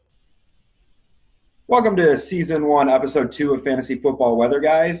Welcome to Season 1, Episode 2 of Fantasy Football Weather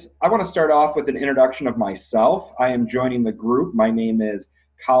Guys. I want to start off with an introduction of myself. I am joining the group. My name is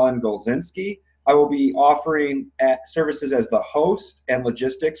Collin G. I will be offering services as the host and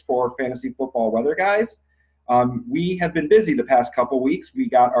logistics for Fantasy Football Weather Guys. We have been busy the past couple weeks. We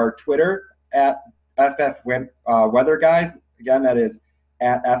got our Twitter at FF Weather Guys. Again, that is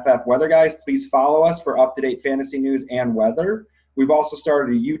at FF Weather Guys. Please follow us for up-to-date fantasy news and weather. We've also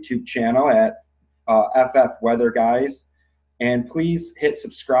started a YouTube channel at FF Weather Guys, and please hit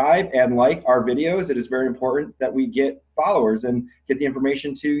subscribe and like our videos. It is very important that we get followers and get the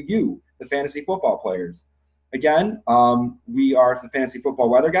information to you, the fantasy football players. Again, we are the Fantasy Football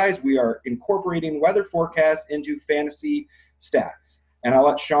Weather Guys. We are incorporating weather forecasts into fantasy stats, and I'll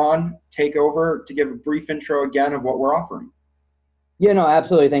let Sean take over to give a brief intro again of what we're offering. Yeah, no,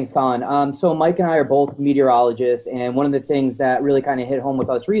 absolutely. Thanks, Colin. So Mike and I are both meteorologists, and one of the things that really kind of hit home with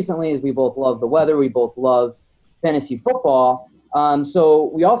us recently is we both love the weather. We both love fantasy football. So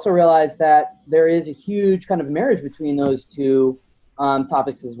we also realized that there is a huge kind of marriage between those two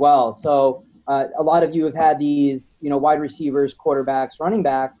topics as well. So a lot of you have had these, wide receivers, quarterbacks, running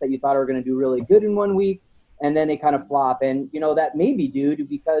backs that you thought were going to do really good in one week, and then they kind of flop. And, that may be due to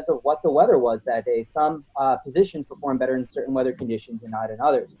because of what the weather was that day. Some positions perform better in certain weather conditions and not in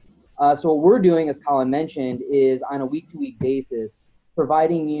others. So what we're doing, as Colin mentioned, is on a week-to-week basis,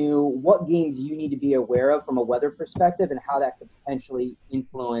 providing you what games you need to be aware of from a weather perspective and how that could potentially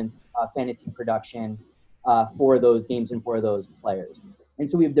influence fantasy production for those games and for those players. And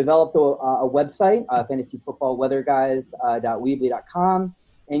so we've developed a website, fantasyfootballweatherguys.weebly.com.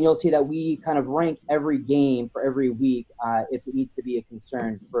 And you'll see that we kind of rank every game for every week if it needs to be a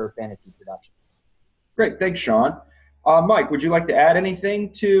concern for fantasy production. Great. Thanks, Sean. Mike, would you like to add anything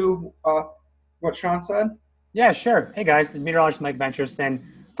to what Sean said? Yeah, sure. Hey, guys. This is meteorologist Mike Ventures. And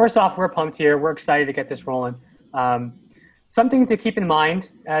first off, we're pumped here. We're excited to get this rolling. Something to keep in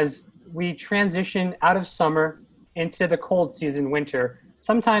mind as we transition out of summer into the cold season, winter,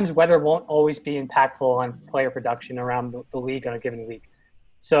 sometimes weather won't always be impactful on player production around the league on a given week.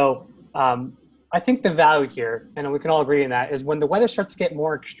 So I think the value here, and we can all agree on that, is when the weather starts to get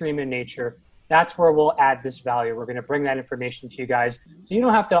more extreme in nature, that's where we'll add this value. We're going to bring that information to you guys. So you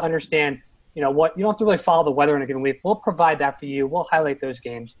don't have to understand, you don't have to really follow the weather in a given week. We'll provide that for you. We'll highlight those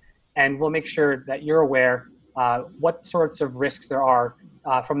games, and we'll make sure that you're aware what sorts of risks there are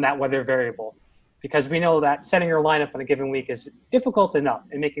from that weather variable. Because we know that setting your lineup on a given week is difficult enough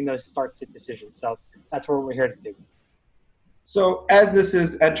in making those start-sit decisions. So that's what we're here to do. So as this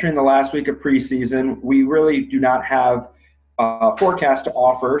is entering the last week of preseason, we really do not have a forecast to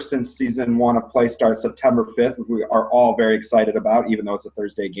offer since Season 1 of play starts September 5th, which we are all very excited about, even though it's a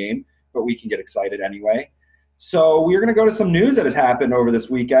Thursday game, but we can get excited anyway. So we're going to go to some news that has happened over this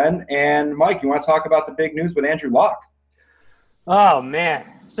weekend. And, Mike, you want to talk about the big news with Andrew Luck? Oh, man.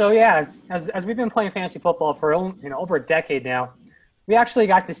 So, yeah, as we've been playing fantasy football for over a decade now, we actually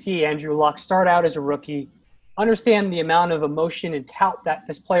got to see Andrew Luck start out as a rookie, understand the amount of emotion and tout that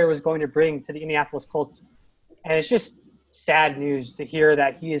this player was going to bring to the Indianapolis Colts. And it's just sad news to hear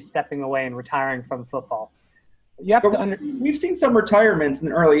that he is stepping away and retiring from football. We've seen some retirements in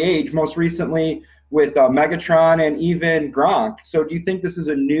an early age, most recently with Megatron and even Gronk. So do you think this is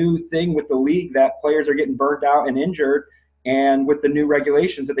a new thing with the league that players are getting burnt out and injured, and with the new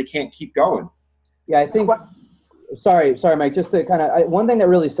regulations that they can't keep going? Yeah, I think – Sorry, Mike. Just to kind of one thing that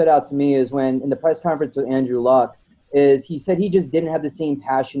really stood out to me is when in the press conference with Andrew Luck is he said he just didn't have the same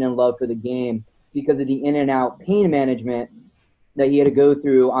passion and love for the game because of the in and out pain management that he had to go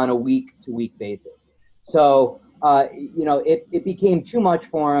through on a week-to-week basis. So, it became too much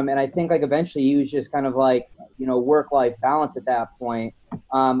for him, and I think eventually he was just kind of work-life balance at that point.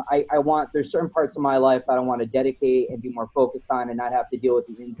 There's certain parts of my life that I want to dedicate and be more focused on and not have to deal with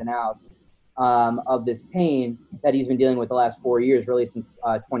the ins and outs of this pain that he's been dealing with the last 4 years, really since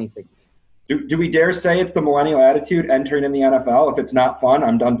 2016. Do we dare say it's the millennial attitude entering in the NFL? If it's not fun,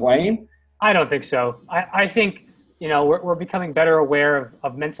 I'm done playing? I don't think so. I think, we're becoming better aware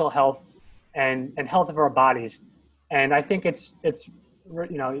of mental health and health of our bodies. And I think it's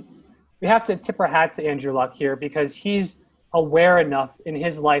we have to tip our hat to Andrew Luck here because he's aware enough in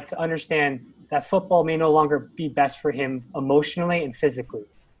his life to understand that football may no longer be best for him emotionally and physically.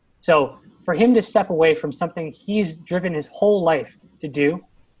 So for him to step away from something he's driven his whole life to do,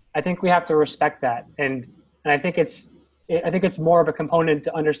 I think we have to respect that. And I think it's more of a component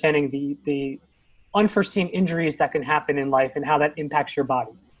to understanding the unforeseen injuries that can happen in life and how that impacts your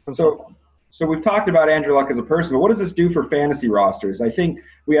body from football. So we've talked about Andrew Luck as a person, but what does this do for fantasy rosters? I think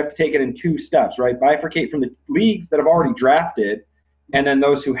we have to take it in two steps, right? Bifurcate from the leagues that have already drafted and then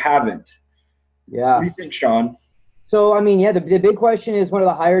those who haven't. What do Yeah. you think, Sean? So, I mean, yeah, the big question is one of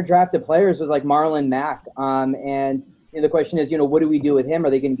the higher drafted players was like Marlon Mack. And the question is, what do we do with him? Are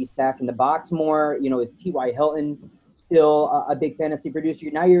they going to be stacking the box more? Is T.Y. Hilton still a big fantasy producer?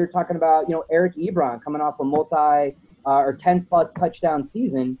 Now you're talking about, Eric Ebron coming off a or 10 plus touchdown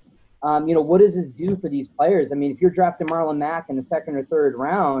season. What does this do for these players? I mean, if you're drafting Marlon Mack in the second or third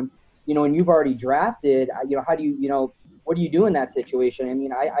round, and you've already drafted, how do what do you do in that situation? I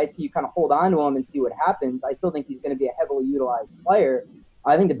mean, I see you kind of hold on to him and see what happens. I still think he's going to be a heavily utilized player.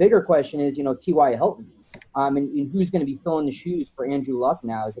 I think the bigger question is, T.Y. Hilton. And who's going to be filling the shoes for Andrew Luck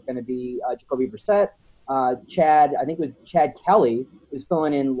now? Is it going to be Jacoby Brissett? I think it was Chad Kelly, who's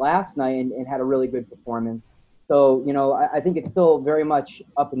filling in last night and had a really good performance. So, I think it's still very much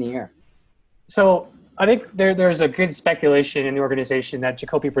up in the air. So I think there's a good speculation in the organization that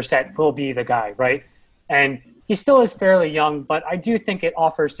Jacoby Brissett will be the guy, right? And he still is fairly young, but I do think it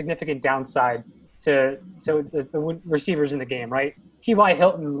offers significant downside to the receivers in the game, right? T.Y.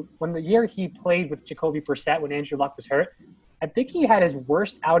 Hilton, when the year he played with Jacoby Brissett when Andrew Luck was hurt, I think he had his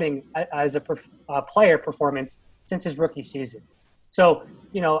worst outing as a player performance since his rookie season. So,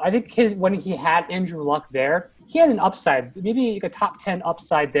 I think when he had Andrew Luck there, he had an upside, maybe a top 10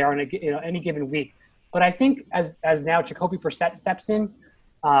 upside there on any given week. But I think as now Jacoby Brissett steps in,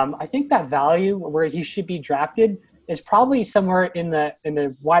 I think that value where he should be drafted is probably somewhere in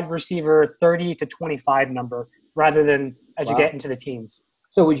the wide receiver 30 to 25 number rather than as you get into the teens.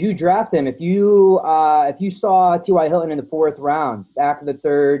 So would you draft him if you saw T.Y. Hilton in the fourth round, back of the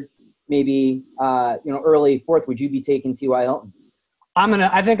third, maybe early fourth? Would you be taking T.Y. Hilton?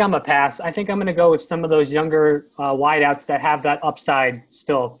 I think I'm a pass. I think I'm gonna go with some of those younger wideouts that have that upside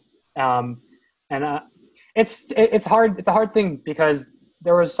still. It's hard. It's a hard thing because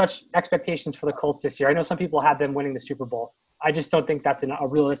there was such expectations for the Colts this year. I know some people had them winning the Super Bowl. I just don't think that's a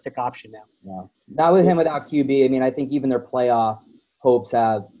realistic option now. Yeah, not with him without QB. I mean, I think even their playoff hopes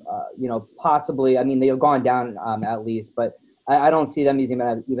have, possibly. I mean, they've gone down at least, but I don't see them even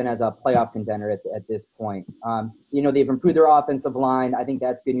as a playoff contender at this point. They've improved their offensive line. I think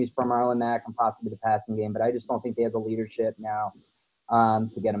that's good news for Marlon Mack and possibly the passing game, but I just don't think they have the leadership now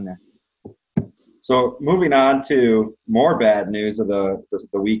to get them there. So moving on to more bad news of the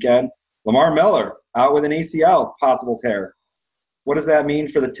weekend, Lamar Miller out with an ACL, possible tear. What does that mean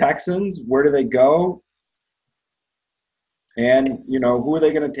for the Texans? Where do they go? And, who are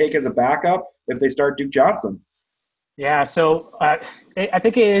they going to take as a backup if they start Duke Johnson? Yeah, so I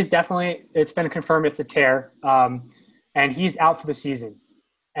think it's been confirmed it's a tear, and he's out for the season.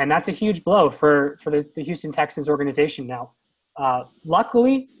 And that's a huge blow for the Houston Texans organization now.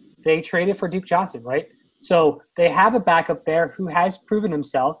 Luckily, they traded for Duke Johnson, right? So they have a backup there who has proven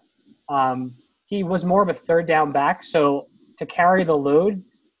himself. He was more of a third down back, so to carry the load,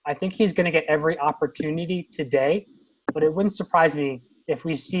 I think he's going to get every opportunity today. But it wouldn't surprise me if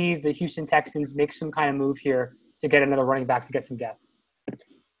we see the Houston Texans make some kind of move here to get another running back to get some depth.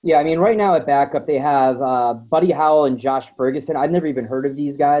 Yeah, I mean, right now at backup, they have Buddy Howell and Josh Ferguson. I've never even heard of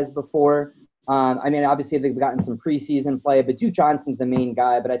these guys before. I mean, obviously they've gotten some preseason play, but Duke Johnson's the main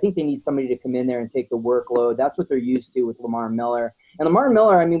guy. But I think they need somebody to come in there and take the workload. That's what they're used to with Lamar Miller. And Lamar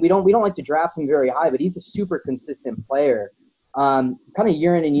Miller, I mean, we don't like to draft him very high, but he's a super consistent player, kind of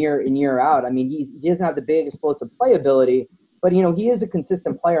year in and year out. I mean, he doesn't have the big explosive playability, but he is a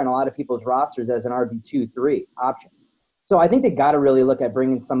consistent player on a lot of people's rosters as an RB2-3 option. So I think they got to really look at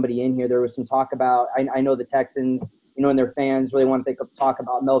bringing somebody in here. There was some talk about, I know the Texans, and their fans really want to talk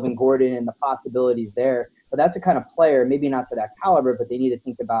about Melvin Gordon and the possibilities there. But that's the kind of player, maybe not to that caliber, but they need to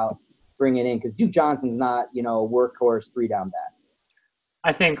think about bringing in because Duke Johnson's not, a workhorse 3-down back.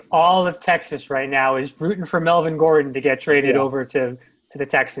 I think all of Texas right now is rooting for Melvin Gordon to get traded over to the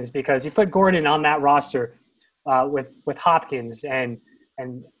Texans because you put Gordon on that roster with Hopkins and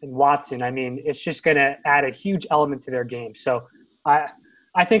Watson. I mean, it's just going to add a huge element to their game. So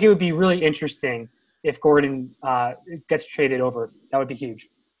I think it would be really interesting if Gordon gets traded over. That would be huge.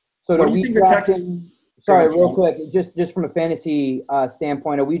 So do we drafting – sorry, real quick, just from a fantasy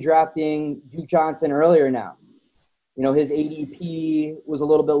standpoint, are we drafting Duke Johnson earlier now? His ADP was a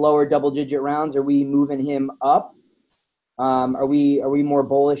little bit lower, double-digit rounds. Are we moving him up? Are we more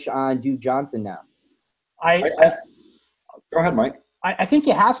bullish on Duke Johnson now? Go ahead, Mike. I think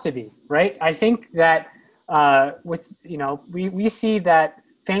you have to be, right? I think that we see that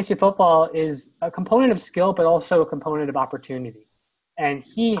fantasy football is a component of skill, but also a component of opportunity. And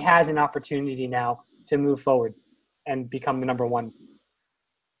he has an opportunity now to move forward and become the number one.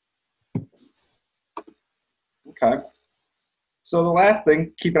 Okay. So the last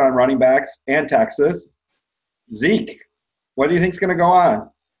thing, keep it on running backs and Texas. Zeke, what do you think is going to go on?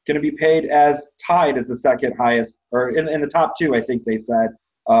 going to be paid as tied as the second highest, or in the top two, I think they said,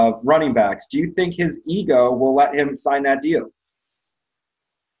 running backs. Do you think his ego will let him sign that deal?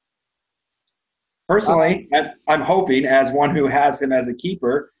 Personally, I'm hoping, as one who has him as a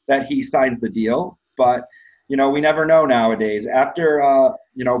keeper, that he signs the deal. But, we never know nowadays. After,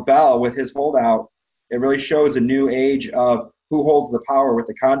 Bell with his holdout, it really shows a new age of who holds the power with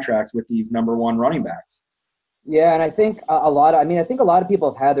the contracts with these number one running backs. Yeah, and I think a lot of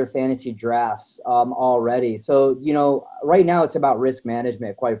people have had their fantasy drafts already. So, right now it's about risk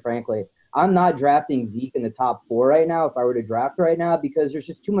management, quite frankly. I'm not drafting Zeke in the top 4 right now if I were to draft right now because there's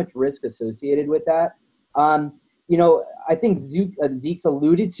just too much risk associated with that. I think Zeke's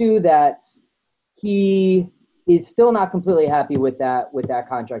alluded to that he is still not completely happy with that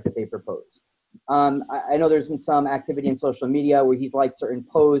contract that they proposed. I know there's been some activity in social media where he's liked certain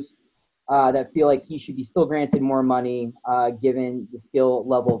posts that feel like he should be still granted more money given the skill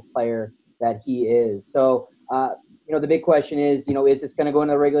level of player that he is. So, the big question is this going to go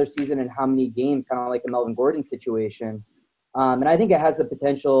into the regular season and how many games, kind of like the Melvin Gordon situation? And I think it has the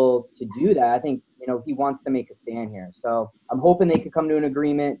potential to do that. I think, he wants to make a stand here. So I'm hoping they could come to an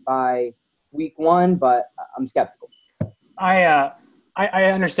agreement by week 1, but I'm skeptical. I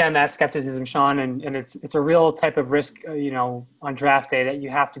understand that skepticism, Sean, and it's a real type of risk, on draft day that you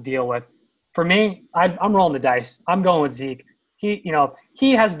have to deal with. For me, I'm rolling the dice. I'm going with Zeke.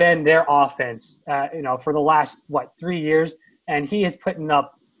 He has been their offense, for the last 3 years, and he is putting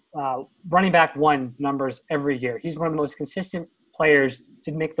up running back 1 numbers every year. He's one of the most consistent players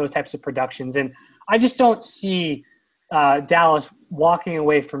to make those types of productions, and I just don't see Dallas walking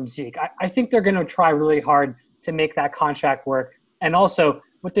away from Zeke. I think they're going to try really hard to make that contract work, and also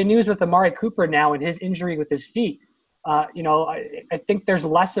with the news with Amari Cooper now and his injury with his feet, I think there's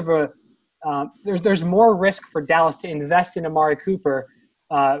less of a there's more risk for Dallas to invest in Amari Cooper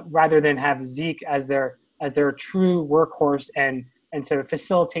rather than have Zeke as their true workhorse and to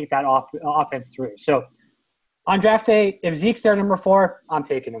facilitate that offense through. So on draft day, if Zeke's their number 4, I'm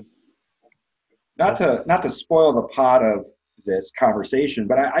taking him. Not to spoil the pot of this conversation,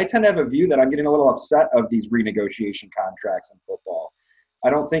 but I tend to have a view that I'm getting a little upset of these renegotiation contracts in football.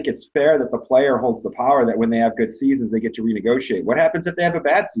 I don't think it's fair that the player holds the power that when they have good seasons, they get to renegotiate. What happens if they have a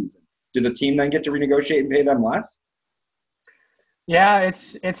bad season? Do the team then get to renegotiate and pay them less? Yeah,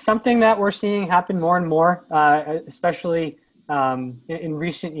 it's something that we're seeing happen more and more, especially in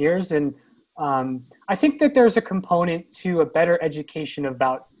recent years. And I think that there's a component to a better education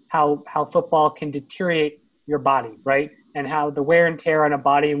about how football can deteriorate your body, right? And how the wear and tear on a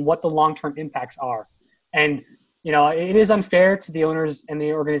body and what the long-term impacts are. And, it is unfair to the owners and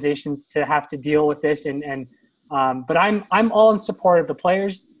the organizations to have to deal with this. But I'm all in support of the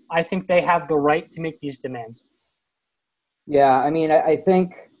players. I think they have the right to make these demands. Yeah, I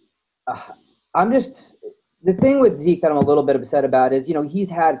think the thing with Zeke that I'm a little bit upset about is, he's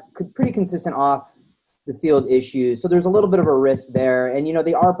had pretty consistent off the field issues. So there's a little bit of a risk there. And,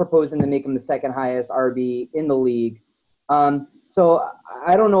 they are proposing to make him the second highest RB in the league. So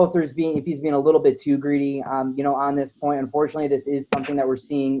I don't know if he's being a little bit too greedy, on this point. Unfortunately, this is something that we're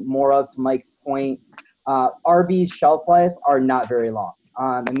seeing more of, to Mike's point. RB's shelf life are not very long.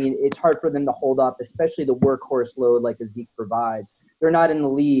 It's hard for them to hold up, especially the workhorse load like a Zeke provides. They're not in the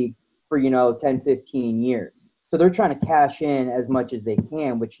league for, 10, 15 years. So they're trying to cash in as much as they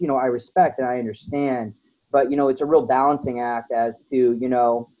can, which, I respect and I understand. But, it's a real balancing act as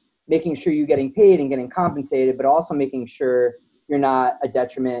to, making sure you're getting paid and getting compensated, but also making sure you're not a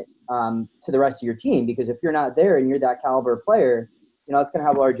detriment to the rest of your team. Because if you're not there and you're that caliber player, it's going to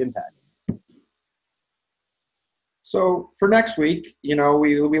have a large impact. So for next week,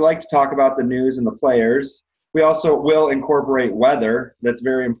 we like to talk about the news and the players. We also will incorporate weather. That's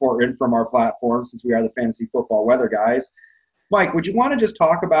very important from our platform since we are the fantasy football weather guys. Mike, would you want to just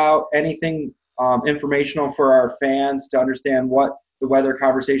talk about anything informational for our fans to understand what the weather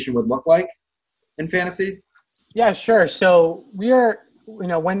conversation would look like in fantasy? Yeah, sure. So we are,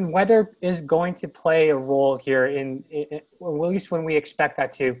 when weather is going to play a role here at least when we expect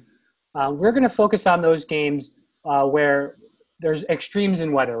that to, we're going to focus on those games where there's extremes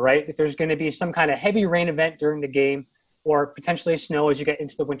in weather, right? If there's going to be some kind of heavy rain event during the game or potentially snow as you get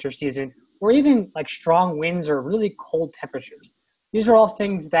into the winter season, or even like strong winds or really cold temperatures. These are all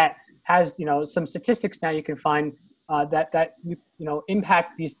things that has, some statistics now you can find that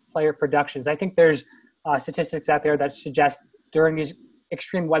impact these player productions. I think there's statistics out there that suggest during these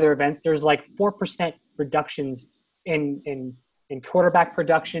extreme weather events, there's like 4% reductions in quarterback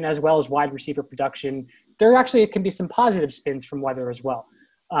production as well as wide receiver production. There actually can be some positive spins from weather as well.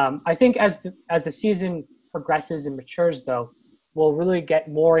 I think as the season progresses and matures, though, will really get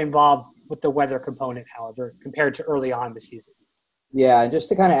more involved with the weather component, however, compared to early on in the season. Yeah, and just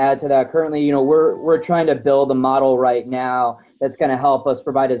to kind of add to that, currently, we're trying to build a model right now that's going to help us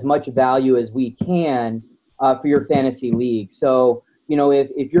provide as much value as we can for your fantasy league. So,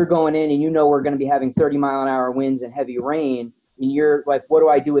 if you're going in and we're going to be having 30-mile-an-hour winds and heavy rain, and you're like, what do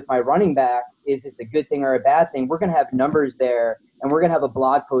I do with my running back? Is this a good thing or a bad thing? We're going to have numbers there, and we're going to have a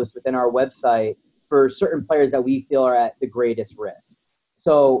blog post within our website for certain players that we feel are at the greatest risk.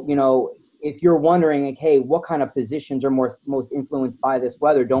 So, if you're wondering, like, hey, what kind of positions are most influenced by this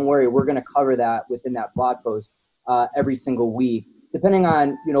weather, don't worry. We're going to cover that within that blog post every single week, depending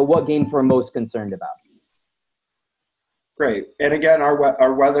on, what games we're most concerned about. Great. And again,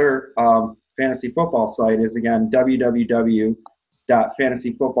 our weather fantasy football site is, again,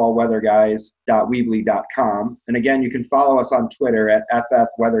 www.fantasyfootballweatherguys.weebly.com. And again, you can follow us on Twitter at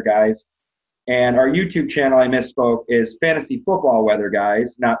FFWeatherGuys. And our YouTube channel, I misspoke, is Fantasy Football Weather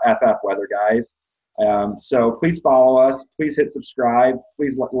Guys, not FF Weather Guys. So please follow us. Please hit subscribe.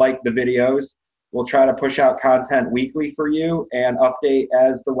 Please like the videos. We'll try to push out content weekly for you and update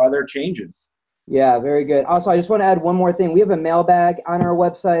as the weather changes. Yeah, very good. Also, I just want to add one more thing. We have a mailbag on our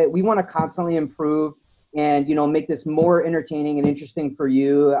website. We want to constantly improve and, make this more entertaining and interesting for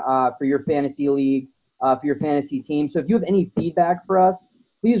you, for your fantasy league, for your fantasy team. So if you have any feedback for us,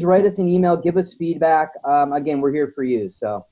 please write us an email, give us feedback. Again, we're here for you. So